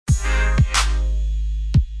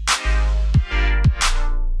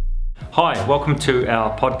Hi, welcome to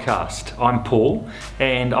our podcast. I'm Paul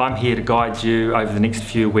and I'm here to guide you over the next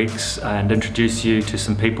few weeks and introduce you to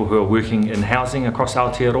some people who are working in housing across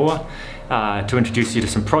Aotearoa, to introduce you to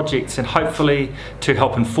some projects and hopefully to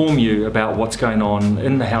help inform you about what's going on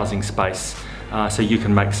in the housing space, so you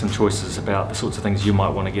can make some choices about the sorts of things you might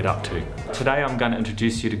want to get up to. Today I'm going to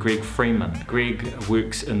introduce you to Greg Freeman. Greg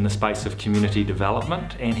works in the space of community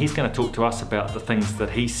development and he's going to talk to us about the things that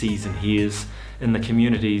he sees and hears in the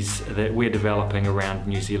communities that we're developing around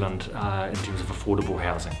New Zealand in terms of affordable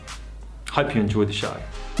housing. Hope you enjoy the show.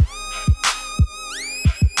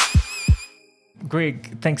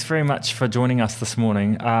 Greg, thanks very much for joining us this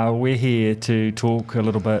morning. We're here to talk a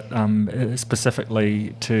little bit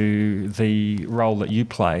specifically to the role that you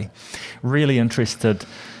play. Really interested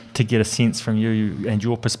to get a sense from you and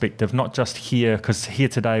your perspective, not just here, because here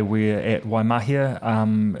today we're at Waimahia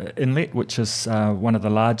Inlet, which is one of the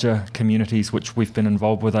larger communities which we've been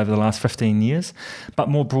involved with over the last 15 years, but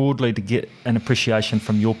more broadly to get an appreciation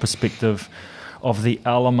from your perspective of the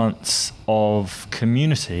elements of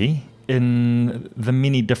community in the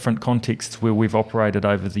many different contexts where we've operated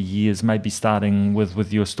over the years, maybe starting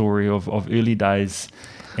with your story of early days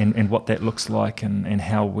and what that looks like and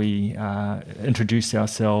how we introduce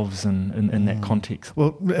ourselves in that context.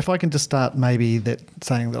 Well, if I can just start maybe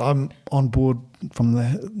saying that I'm on board from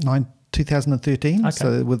the 2013,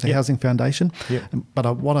 so with the Housing Foundation. Yep.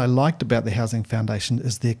 But what I liked about the Housing Foundation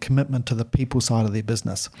is their commitment to the people side of their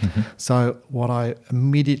business. Mm-hmm. So what I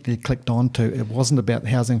immediately clicked on to, it wasn't about the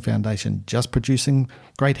Housing Foundation just producing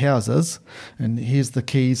great houses and here's the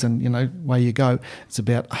keys and, away you go. It's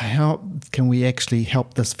about how can we actually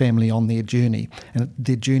help this family on their journey. And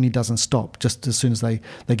their journey doesn't stop just as soon as they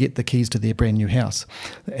get the keys to their brand new house.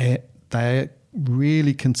 They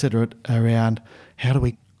really consider it around how do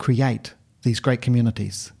we create these great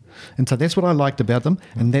communities. And so that's what I liked about them,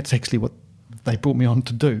 and that's actually what they brought me on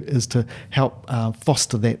to do, is to help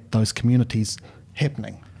foster those communities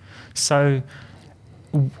happening. So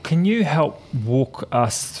can you help walk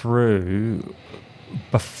us through,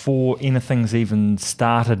 before anything's even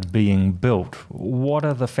started being built, what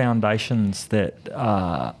are the foundations that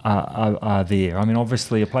are there? I mean,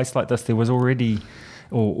 obviously a place like this, there was already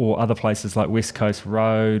or other places like West Coast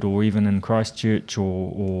Road, or even in Christchurch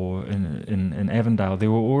or in Avondale,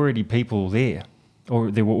 there were already people there,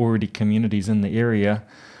 or there were already communities in the area.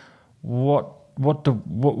 What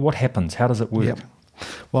happens? How does it work? Yep.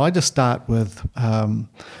 Well, I just start with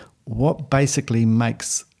what basically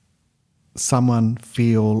makes someone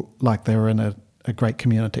feel like they're in a great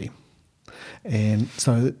community. And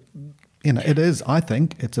so, it is, I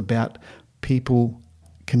think, it's about people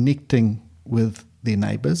connecting with their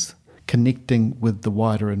neighbours, connecting with the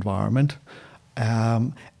wider environment,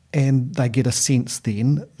 and they get a sense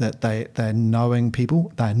then that they're knowing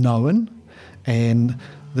people, they're known, and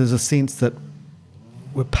there's a sense that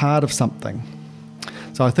we're part of something.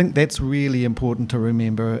 So I think that's really important to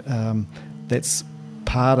remember. That's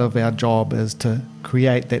part of our job, is to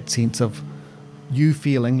create that sense of you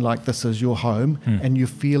feeling like this is your home and you're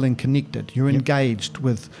feeling connected. You're engaged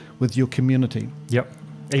with your community. Yep.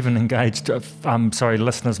 Even engaged. Sorry,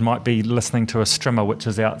 listeners might be listening to a strimmer which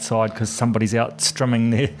is outside because somebody's out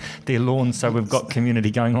strimming their lawn, so we've got community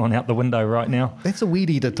going on out the window right now. That's a weed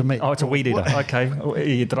eater to me. Oh, it's a weed eater.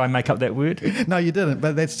 Okay. Did I make up that word? No, you didn't,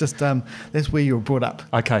 but that's just that's where you were brought up.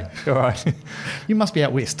 Okay, all right. You must be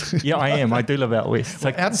out west. Yeah, I am. I do live out west.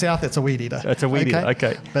 So out south, it's a weed eater. It's a weed eater,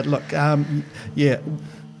 okay. But look,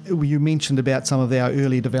 you mentioned about some of our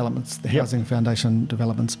early developments, the Housing Foundation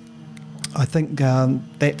developments. I think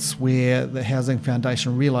that's where the Housing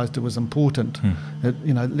Foundation realised it was important.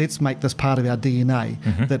 Let's make this part of our DNA,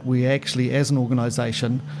 that we actually, as an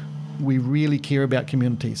organisation, we really care about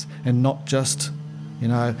communities and not just,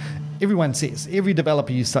 everyone says, every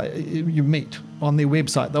developer you meet on their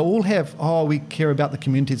website, they all have, we care about the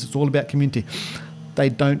communities, it's all about community. They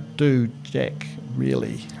don't do jack,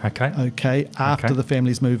 really. Okay, after the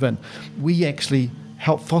families move in. We actually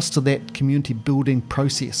help foster that community building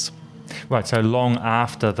process. Right, so long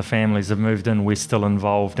after the families have moved in, we're still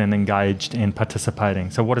involved and engaged and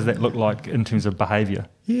participating. So what does that look like in terms of behaviour?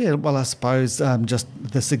 Yeah, well, I suppose just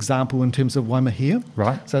this example in terms of Waimahia.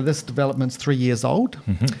 Right. So this development's 3 years old.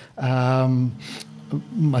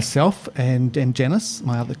 Myself and Janice,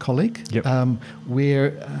 my other colleague, we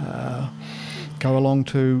go along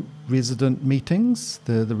to resident meetings,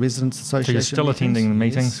 the Residents Association. So you're still meetings. Attending the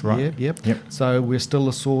meetings, right? Yep. So we're still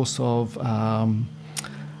a source of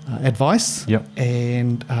advice,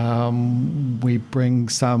 and we bring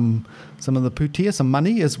some of the putia, some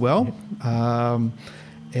money as well, and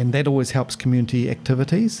that always helps community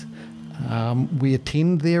activities. We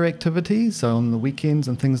attend their activities, so on the weekends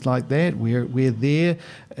and things like that. We're there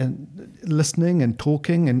and listening and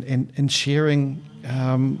talking and sharing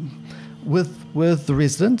with the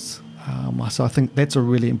residents. So I think that's a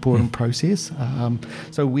really important process.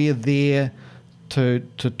 So we're there to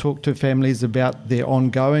talk to families about their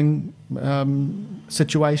ongoing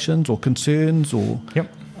situations or concerns or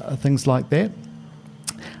things like that.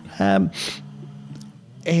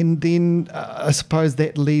 And then I suppose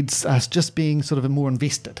that leads us just being sort of more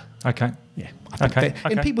invested. Okay. Yeah. I think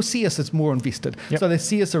that, and people see us as more invested. Yep. So they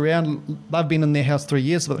see us around. They've been in their house 3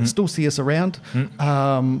 years, but they still see us around.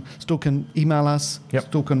 Still can email us. Yep.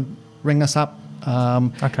 Still can ring us up.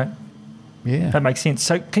 Okay. Yeah. That makes sense.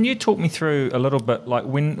 So can you talk me through a little bit, like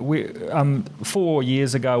when we 4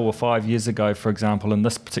 years ago or 5 years ago, for example, in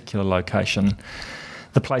this particular location,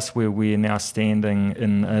 the place where we're now standing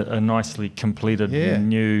in a nicely completed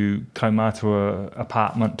new Kaumatua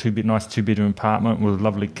apartment, nice two-bedroom apartment with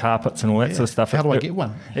lovely carpets and all that sort of stuff. How do I get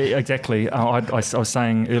one? Exactly. I was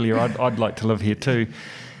saying earlier, I'd like to live here too.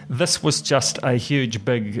 This was just a huge,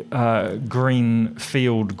 big green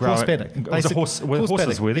field. Horse paddock. It was a horse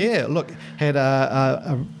horses were there? Yeah, look, had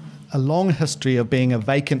a long history of being a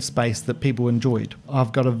vacant space that people enjoyed.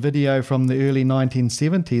 I've got a video from the early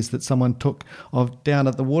 1970s that someone took of down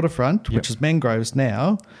at the waterfront, which is mangroves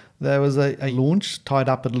now. There was a launch tied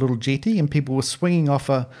up at a little jetty, and people were swinging off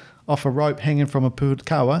a rope hanging from a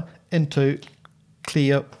puakawa into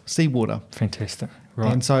clear seawater. Fantastic.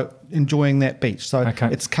 Right. And so enjoying that beach. So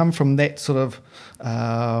it's come from that sort of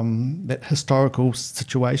that historical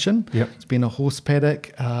situation. Yep. It's been a horse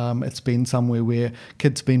paddock. It's been somewhere where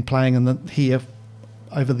kids have been playing here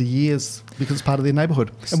over the years because it's part of their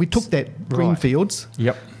neighbourhood. And we took that green fields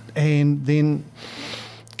and then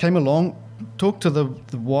came along, talked to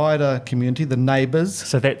the wider community, the neighbours.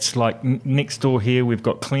 So that's like next door here, we've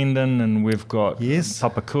got Clendon and we've got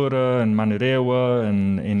Papakura and Manurewa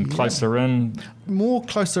and closer in. More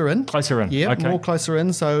closer in. Closer in, yeah, more closer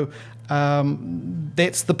in. So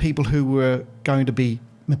that's the people who were going to be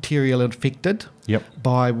material affected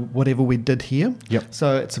by whatever we did here.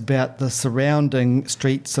 So it's about the surrounding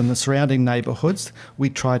streets and the surrounding neighbourhoods. We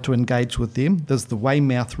try to engage with them. There's the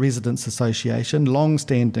Weymouth Residents Association,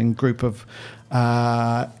 long-standing group of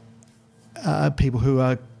people who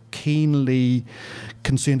are keenly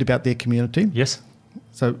concerned about their community. Yes.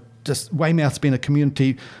 So just Weymouth's been a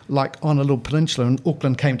community like on a little peninsula, and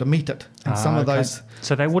Auckland came to meet it. And some of those...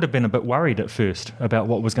 So they would have been a bit worried at first about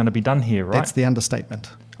what was going to be done here, right? That's the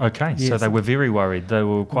understatement. Okay, yes. So they were very worried. They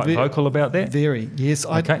were quite vocal about that? Very, yes.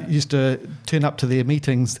 I used to turn up to their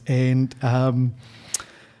meetings and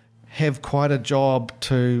have quite a job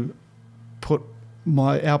to put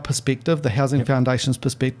our perspective, the Housing Foundation's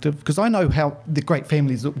perspective, because I know how the great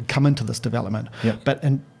families that would come into this development.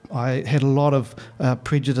 And I had a lot of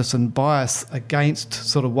prejudice and bias against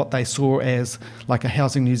sort of what they saw as like a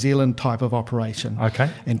Housing New Zealand type of operation.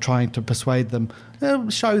 And trying to persuade them,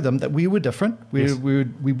 show them that we were different. We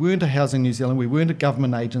weren't a Housing New Zealand. We weren't a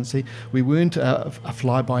government agency. We weren't a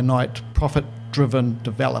fly-by-night, profit-driven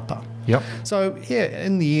developer. So,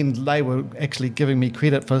 in the end, they were actually giving me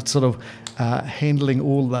credit for sort of handling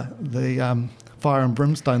all the fire and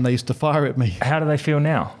brimstone they used to fire at me. How do they feel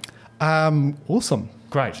now? Awesome.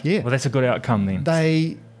 Great. Yeah. Well, that's a good outcome then.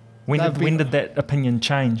 When did that opinion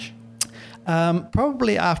change?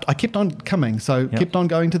 Probably after I kept on coming, kept on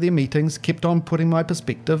going to their meetings, kept on putting my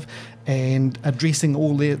perspective and addressing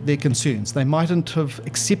all their concerns. They mightn't have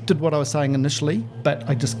accepted what I was saying initially, but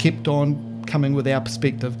I just kept on coming with our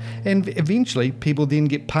perspective. And eventually people then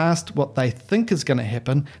get past what they think is going to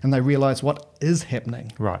happen and they realise what is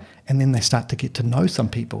happening. Right. And then they start to get to know some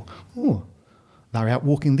people. Oh, they're out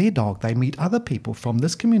walking their dog. They meet other people from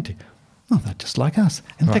this community. Oh, they're just like us.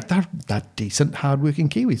 In fact, they're decent, hard-working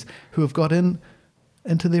Kiwis who have got into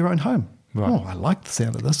their own home. Right. Oh, I like the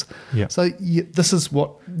sound of this. So this is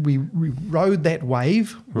what we rode that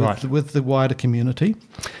wave with the wider community,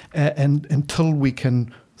 and until we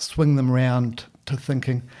can swing them around to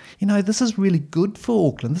thinking, this is really good for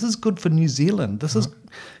Auckland. This is good for New Zealand. This is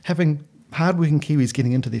having hard-working Kiwis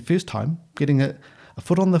getting into their first home, getting a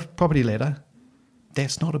foot on the property ladder.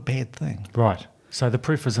 That's not a bad thing. Right. So the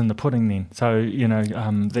proof is in the pudding then. So,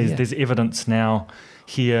 there's evidence now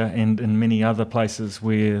here and in many other places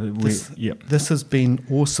where... This has been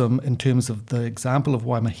awesome in terms of the example of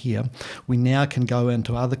Waimahia. We now can go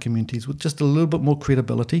into other communities with just a little bit more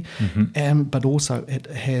credibility, but also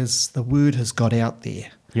the word has got out there.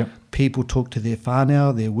 People talk to their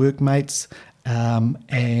whānau, their workmates,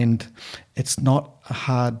 and it's not a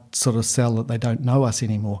hard sort of sell that they don't know us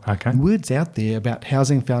anymore. Okay. Word's out there about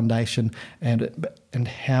Housing Foundation and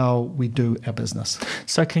how we do our business.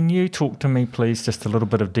 So can you talk to me, please, just a little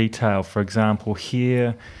bit of detail? For example,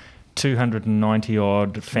 here, 290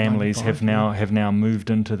 odd families have now moved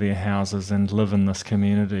into their houses and live in this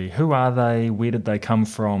community. Who are they? Where did they come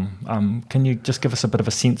from? Can you just give us a bit of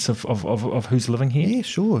a sense of who's living here?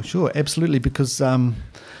 Yeah, sure, absolutely. Because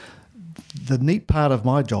the neat part of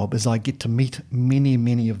my job is I get to meet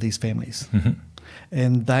many of these families. Mm-hmm.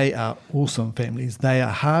 And they are awesome families. They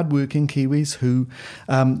are hardworking Kiwis who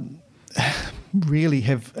really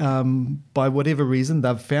have, by whatever reason,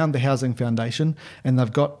 they've found the Housing Foundation and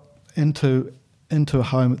they've got into a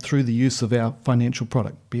home through the use of our financial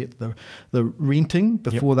product, be it the renting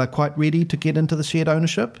before they're quite ready to get into the shared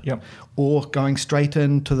ownership, or going straight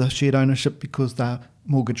into the shared ownership because they're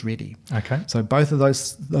mortgage ready. Okay. So both of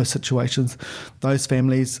those situations, those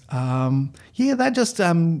families, they're just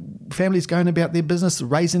families going about their business,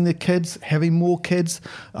 raising their kids, having more kids,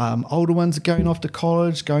 older ones going off to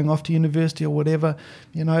college, going off to university or whatever.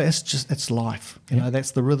 It's life. You know,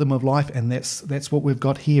 that's the rhythm of life, and that's what we've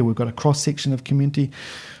got here. We've got a cross section of community,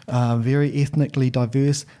 very ethnically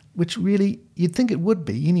diverse, which really you'd think it would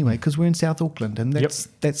be anyway, because we're in South Auckland, and that's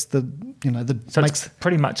the. So it's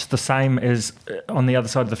pretty much the same as on the other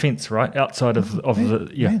side of the fence, right? Outside of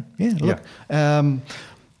the Look,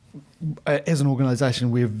 as an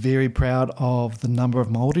organisation, we're very proud of the number of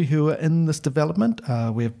Māori who are in this development.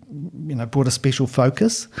 We've brought a special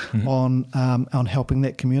focus on helping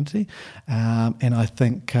that community, and I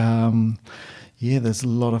think. There's a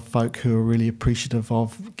lot of folk who are really appreciative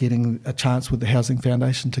of getting a chance with the Housing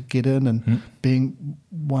Foundation to get in and being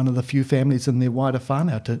one of the few families in their wider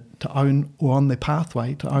whānau to own, or on their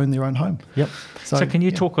pathway to own their own home. Yep. So can you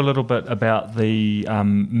talk a little bit about the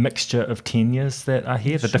mixture of tenures that are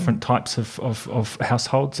here, the different types of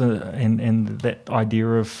households and that idea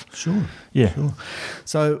of... Sure.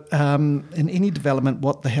 So in any development,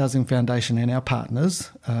 what the Housing Foundation and our partners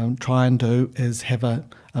try and do is have a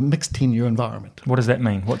mixed tenure environment. What does that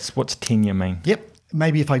mean? What's tenure mean? Yep.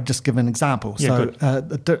 Maybe if I just give an example.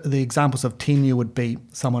 The examples of tenure would be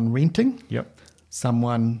someone renting,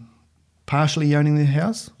 someone partially owning their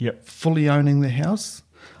house, fully owning their house,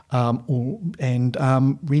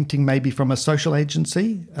 renting maybe from a social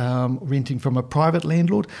agency, renting from a private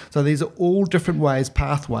landlord. So these are all different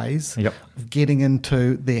pathways of getting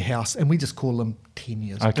into their house, and we just call them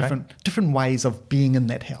tenures, different ways of being in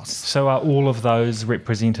that house. So are all of those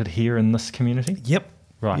represented here in this community? Yep.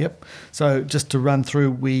 Right. Yep. So just to run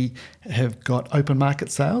through, we have got open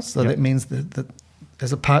market sales. So that means that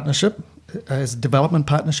as a partnership, as a development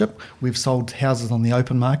partnership, we've sold houses on the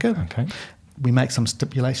open market. Okay. We make some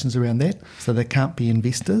stipulations around that, so there can't be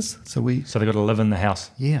investors. So they've got to live in the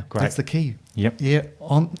house. Yeah, great. That's the key. Yep. Yeah,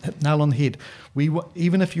 nail on the head.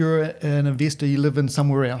 Even if you're an investor, you live in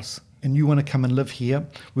somewhere else, and you want to come and live here,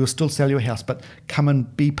 we'll still sell your house, but come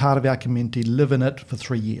and be part of our community, live in it for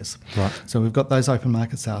 3 years. Right. So we've got those open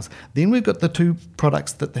market sales. Then we've got the two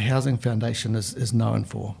products that the Housing Foundation is known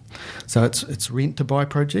for. So it's rent to buy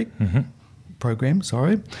program. So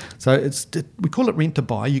we call it rent to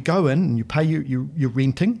buy. You go in and you pay you're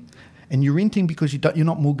renting, and you're renting because you're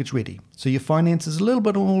not mortgage ready. So your finances a little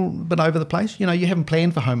bit over the place. You haven't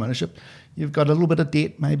planned for home ownership. You've got a little bit of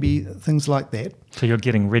debt, maybe things like that. So you're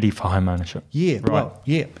getting ready for home ownership. Yeah, right.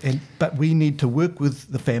 But we need to work with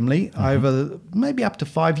the family over maybe up to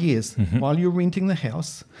 5 years while you're renting the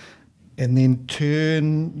house, and then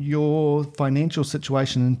turn your financial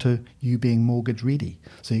situation into you being mortgage ready.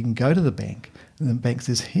 So you can go to the bank, and the bank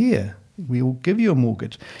says, here, we will give you a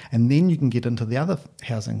mortgage. And then you can get into the other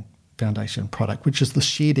Housing Foundation product, which is the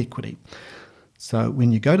shared equity. So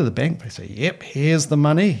when you go to the bank, they say, yep, here's the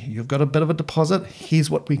money. You've got a bit of a deposit. Here's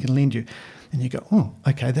what we can lend you. And you go, oh,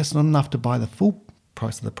 okay, that's not enough to buy the full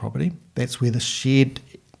price of the property. That's where the shared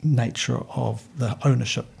nature of the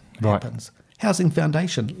ownership happens. Housing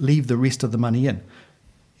Foundation, leave the rest of the money in.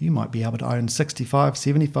 You might be able to own 65,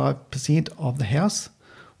 75% of the house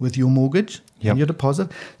with your mortgage and your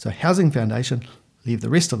deposit. So Housing Foundation, leave the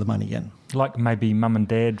rest of the money in. Like maybe mum and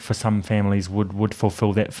dad for some families would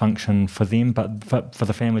fulfil that function for them, but for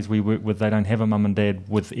the families we work with, they don't have a mum and dad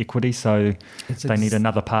with equity, so they need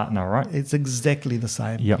another partner, right? It's exactly the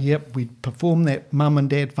same. Yep. We perform that mum and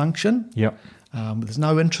dad function. Yep. There's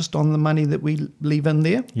no interest on the money that we leave in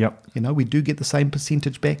there. Yep. We do get the same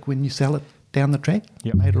percentage back when you sell it down the track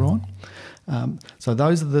later on. So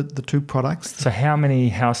those are the two products. So how many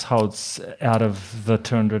households out of the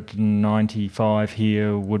 295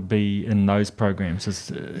 here would be in those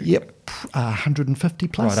programs? Yep, 150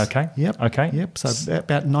 plus. Right, okay. Yep. Okay. Yep. So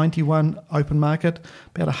about 91 open market,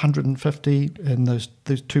 about 150 in those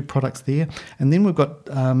two products there. And then we've got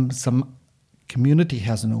some community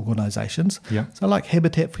housing organisations. Yep. So like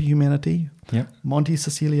Habitat for Humanity, Yep. Monte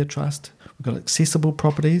Cecilia Trust. We've got Accessible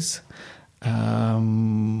Properties.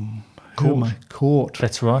 Court.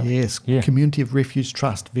 That's right. Yes. Yeah. Community of Refuge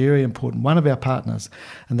Trust. Very important. One of our partners.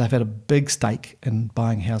 And they've had a big stake in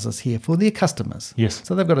buying houses here for their customers. Yes.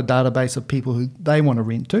 So they've got a database of people who they want to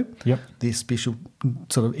rent to. Yep. Their special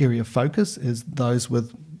sort of area of focus is those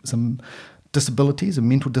with some disabilities and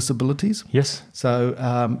mental disabilities. Yes. So,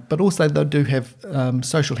 but also they do have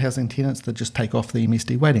social housing tenants that just take off the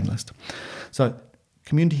MSD waiting list. So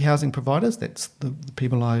community housing providers, that's the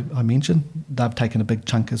people I mentioned, they've taken a big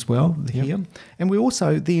chunk as well here. And we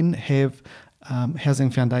also then have Housing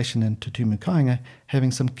Foundation in Te Tumu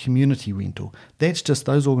having some community rental. That's just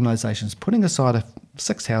those organisations putting aside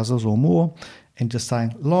 6 houses or more and just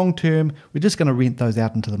saying, long term, we're just going to rent those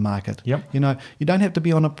out into the market. Yep. You know, you don't have to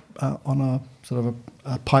be on a sort of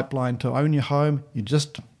a pipeline to own your home. You're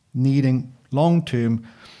just needing long term,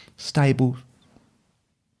 stable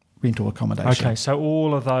rental accommodation. Okay, so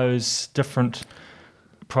all of those different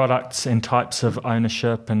products and types of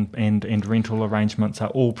ownership and rental arrangements are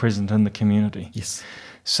all present in the community. Yes.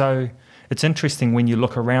 So it's interesting when you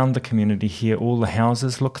look around the community here, all the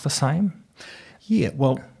houses look the same. Yeah,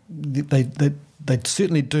 well, they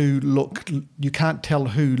certainly do look. You can't tell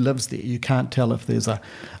who lives there. You can't tell if there's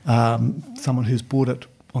someone who's bought it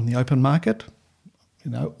on the open market,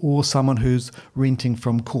 you know, or someone who's renting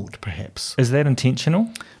from court, perhaps. Is that intentional?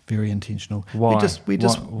 Very intentional. Why?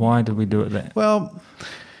 Why did we do it that? Well,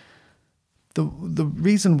 the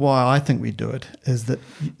reason why I think we do it is that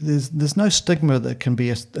there's no stigma that can be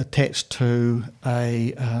attached to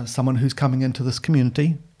someone who's coming into this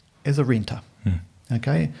community as a renter.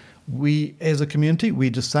 Okay, we as a community, we're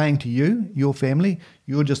just saying to you, your family,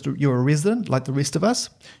 you're a resident like the rest of us.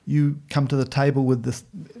 You come to the table with this,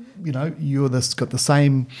 you know, got the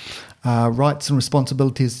same rights and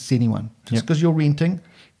responsibilities as anyone. Just because you're renting,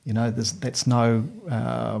 you know, that's not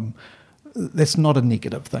a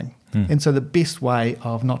negative thing. And so the best way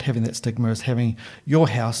of not having that stigma is having your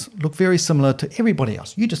house look very similar to everybody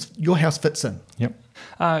else. Your house fits in. Yep.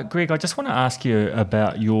 Greg, I just want to ask you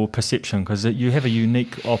about your perception, because you have a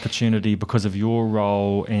unique opportunity because of your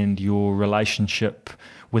role and your relationship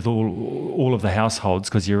with all of the households,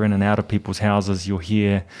 because you're in and out of people's houses, you're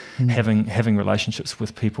here having relationships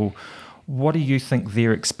with people. What do you think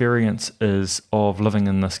their experience is of living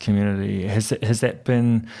in this community? Has that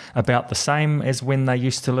been about the same as when they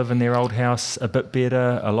used to live in their old house, a bit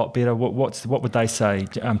better, a lot better? What would they say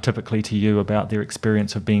typically to you about their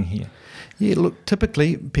experience of being here? Yeah, look,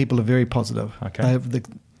 typically people are very positive. Okay. They've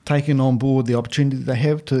taken on board the opportunity they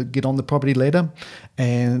have to get on the property ladder,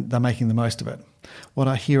 and they're making the most of it. What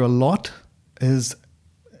I hear a lot is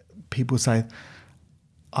people say,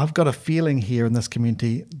 I've got a feeling here in this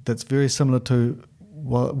community that's very similar to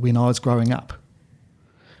when I was growing up,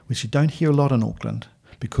 which you don't hear a lot in Auckland,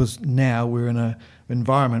 because now we're in an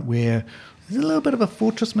environment where there's a little bit of a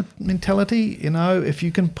fortress mentality. You know, if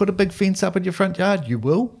you can put a big fence up in your front yard, you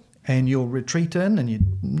will, and you'll retreat in, and you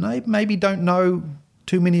maybe don't know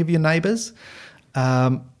too many of your neighbours.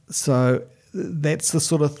 So that's the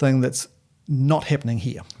sort of thing that's not happening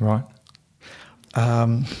here. Right.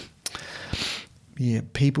 Yeah,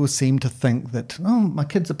 people seem to think that, my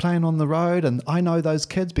kids are playing on the road, and I know those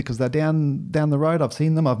kids because they're down the road. I've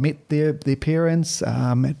seen them. I've met their parents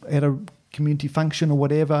at a community function or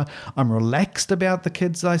whatever. I'm relaxed about the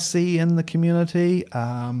kids I see in the community.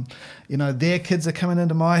 You know, their kids are coming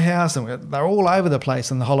into my house, and they're all over the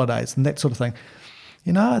place in the holidays and that sort of thing.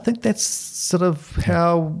 You know, I think that's sort of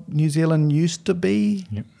how New Zealand used to be.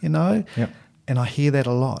 Yep. You know. Yep. And I hear that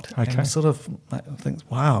a lot. Okay. And I sort of think,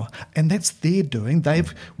 wow. And that's their doing.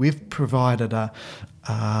 We've provided I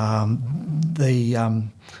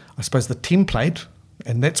suppose the template,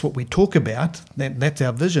 and that's what we talk about. That's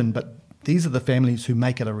our vision. But these are the families who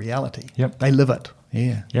make it a reality. Yep. They live it.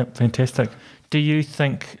 Yeah. Yep. Fantastic. Do you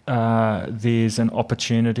think there's an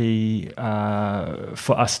opportunity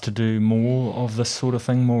for us to do more of this sort of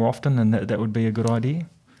thing more often, and that would be a good idea?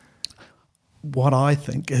 What I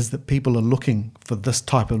think is that people are looking for this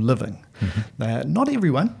type of living. Mm-hmm. Not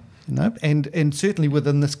everyone, you know, and certainly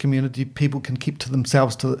within this community, people can keep to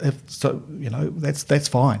themselves. That's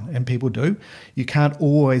fine, and people do. You can't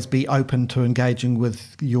always be open to engaging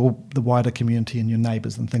with the wider community and your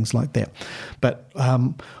neighbours and things like that. But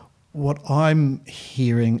what I'm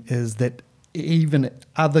hearing is that even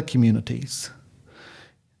other communities,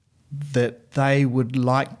 that they would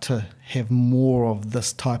like to have more of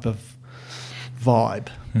this type of vibe,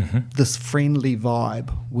 this friendly vibe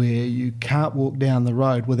where you can't walk down the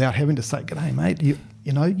road without having to say, "G'day, mate."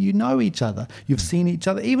 You know each other. You've seen each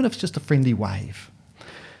other, even if it's just a friendly wave.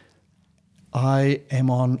 I am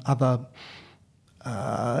on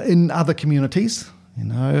in other communities, in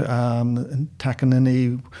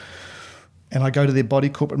Takanini, and I go to their body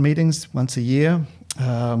corporate meetings once a year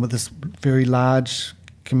with this very large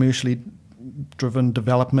commercially driven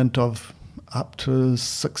development of up to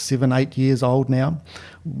 6, 7, 8 years old now.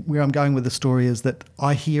 Where I'm going with the story is that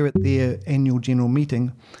I hear at their annual general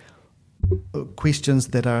meeting questions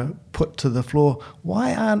that are put to the floor.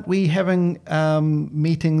 Why aren't we having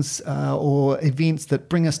meetings or events that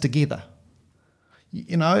bring us together?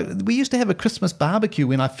 We used to have a Christmas barbecue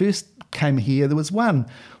when I first came here. There was one.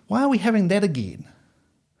 Why are we having that again?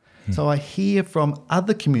 So I hear from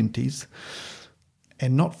other communities,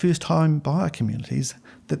 and not first-time buyer communities,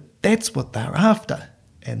 that's what they're after,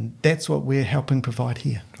 and that's what we're helping provide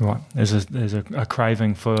here. Right. There's a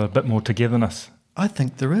craving for a bit more togetherness. I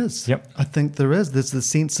think there is. Yep. I think there is. There's the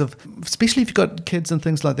sense of, especially if you've got kids and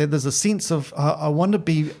things like that, there's a sense of, I want to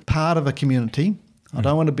be part of a community. I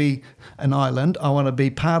don't want to be an island. I want to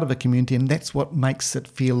be part of a community, and that's what makes it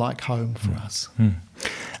feel like home for us.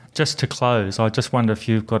 Just to close, I just wonder if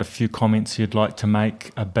you've got a few comments you'd like to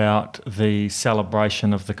make about the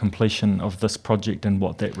celebration of the completion of this project and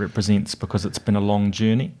what that represents, because it's been a long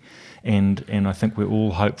journey. And I think we're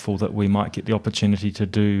all hopeful that we might get the opportunity to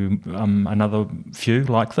do another few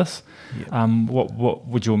like this. Yeah. What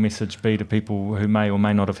would your message be to people who may or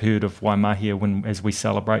may not have heard of Waimahia as we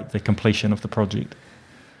celebrate the completion of the project?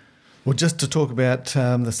 Well, just to talk about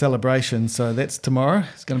the celebration, so that's tomorrow.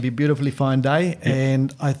 It's going to be a beautifully fine day,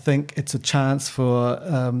 and I think it's a chance for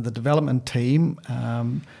the development team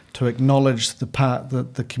to acknowledge the part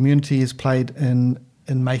that the community has played in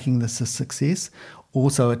making this a success.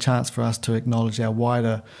 Also a chance for us to acknowledge our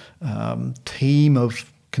wider team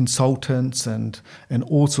of consultants and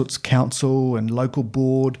all sorts of council and local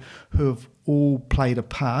board who have all played a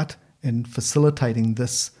part in facilitating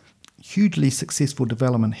this hugely successful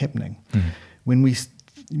development happening. When you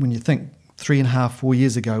think 3.5, 4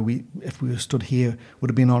 years ago, if we were stood here, would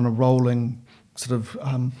have been on a rolling sort of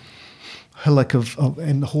hillock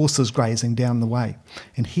and horses grazing down the way.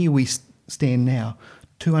 And here we stand now,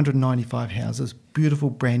 295 houses, beautiful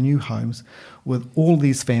brand new homes with all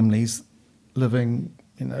these families living,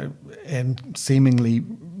 and seemingly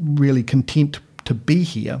really content to be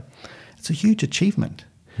here. It's a huge achievement.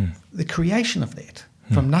 The creation of that,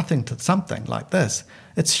 from nothing to something like this,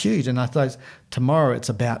 it's huge. And I suppose tomorrow it's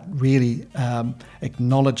about really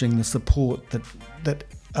acknowledging the support that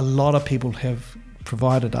a lot of people have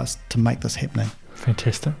provided us to make this happening.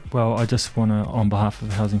 Fantastic. Well, I just want to, on behalf of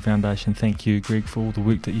the Housing Foundation, thank you, Greg, for all the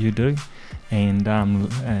work that you do, and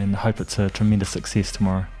hope it's a tremendous success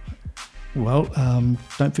tomorrow. Well,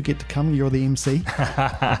 don't forget to come. You're the MC.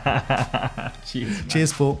 Cheers.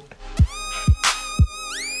 Cheers, Paul.